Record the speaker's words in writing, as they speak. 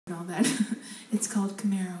all that. It's called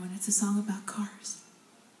Camaro, and it's a song about cars.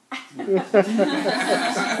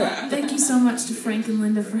 Thank you so much to Frank and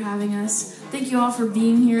Linda for having us. Thank you all for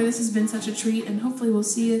being here. This has been such a treat, and hopefully we'll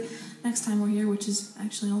see you next time we're here, which is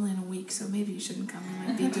actually only in a week, so maybe you shouldn't come. You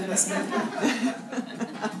might be doing the same thing.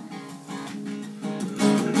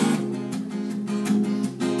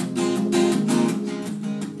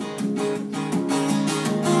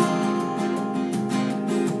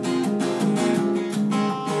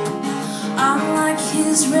 I'm like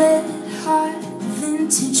his red-hot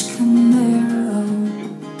vintage Camaro.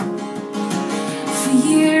 For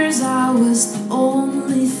years I was the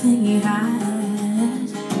only thing he had.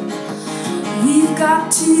 We've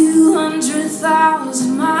got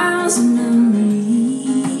 200,000 miles of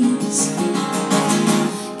memories,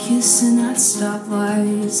 kissing at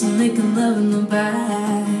stoplights and making love in the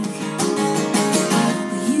back.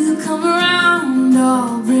 You come around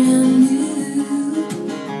all brand new.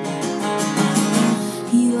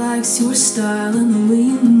 He likes your style and the way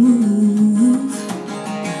you move,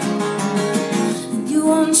 and you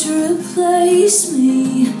want to replace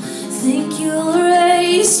me, think you'll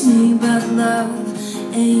erase me, but love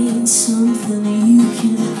ain't something you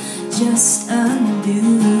can just undo.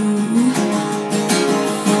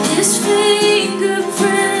 His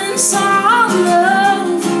fingerprints all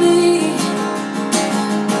over me.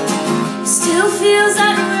 He still feels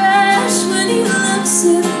that rush when he looks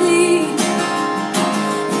at me.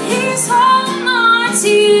 He's holding on to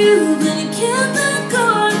you, but he can't let go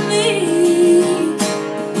of me.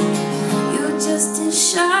 You're just a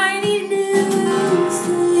shiny new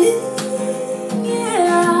thing,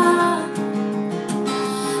 yeah.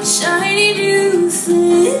 Shiny new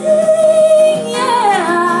thing,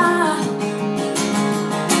 yeah.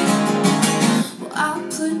 Well, I'll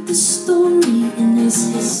put the story in his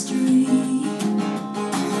history.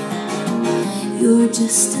 You're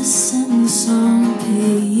just a sentence on a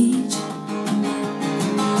page.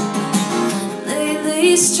 Lately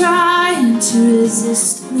he's trying to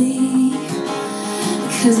resist me,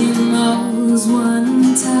 'cause he knows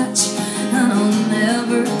one touch and I'll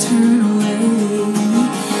never turn away.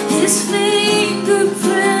 His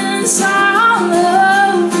fingerprints all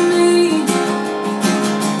over me.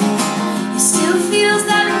 He still feels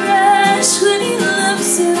that rush when he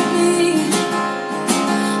looks at me.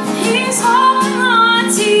 He's holding on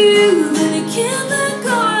to you, but he can't let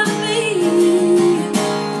go of me.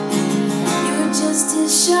 You're just a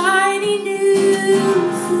shiny new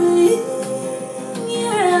thing,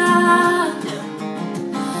 yeah.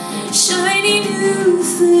 Shiny new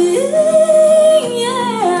thing,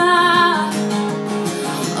 yeah.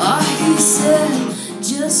 Oh, he said,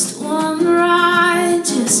 just one ride,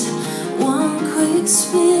 just one quick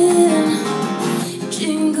spin. He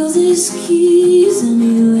jingles his keys and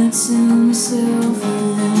he lets himself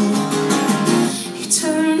in. He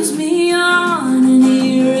turns me on and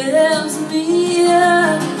he revs me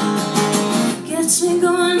up, gets me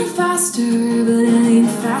going faster, but it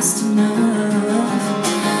ain't fast enough.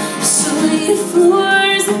 So he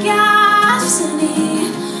floors the gas and he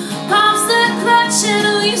pops the clutch and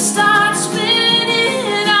we start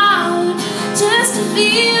spinning out just to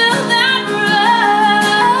feel that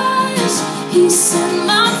rush. He said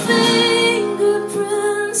my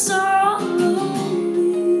fingerprints all over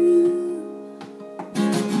you.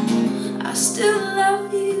 I still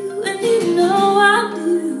love you and you know I do.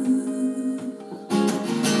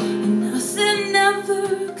 Nothing ever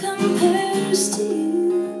compares to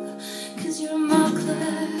you, 'cause you're my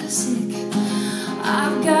classic.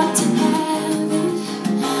 I've got to have it.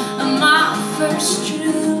 My first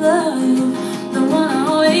true love, the one I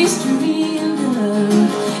always dreamed of.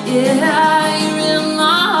 Yeah, you're in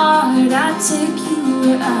my heart. I take you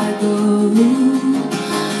where I go.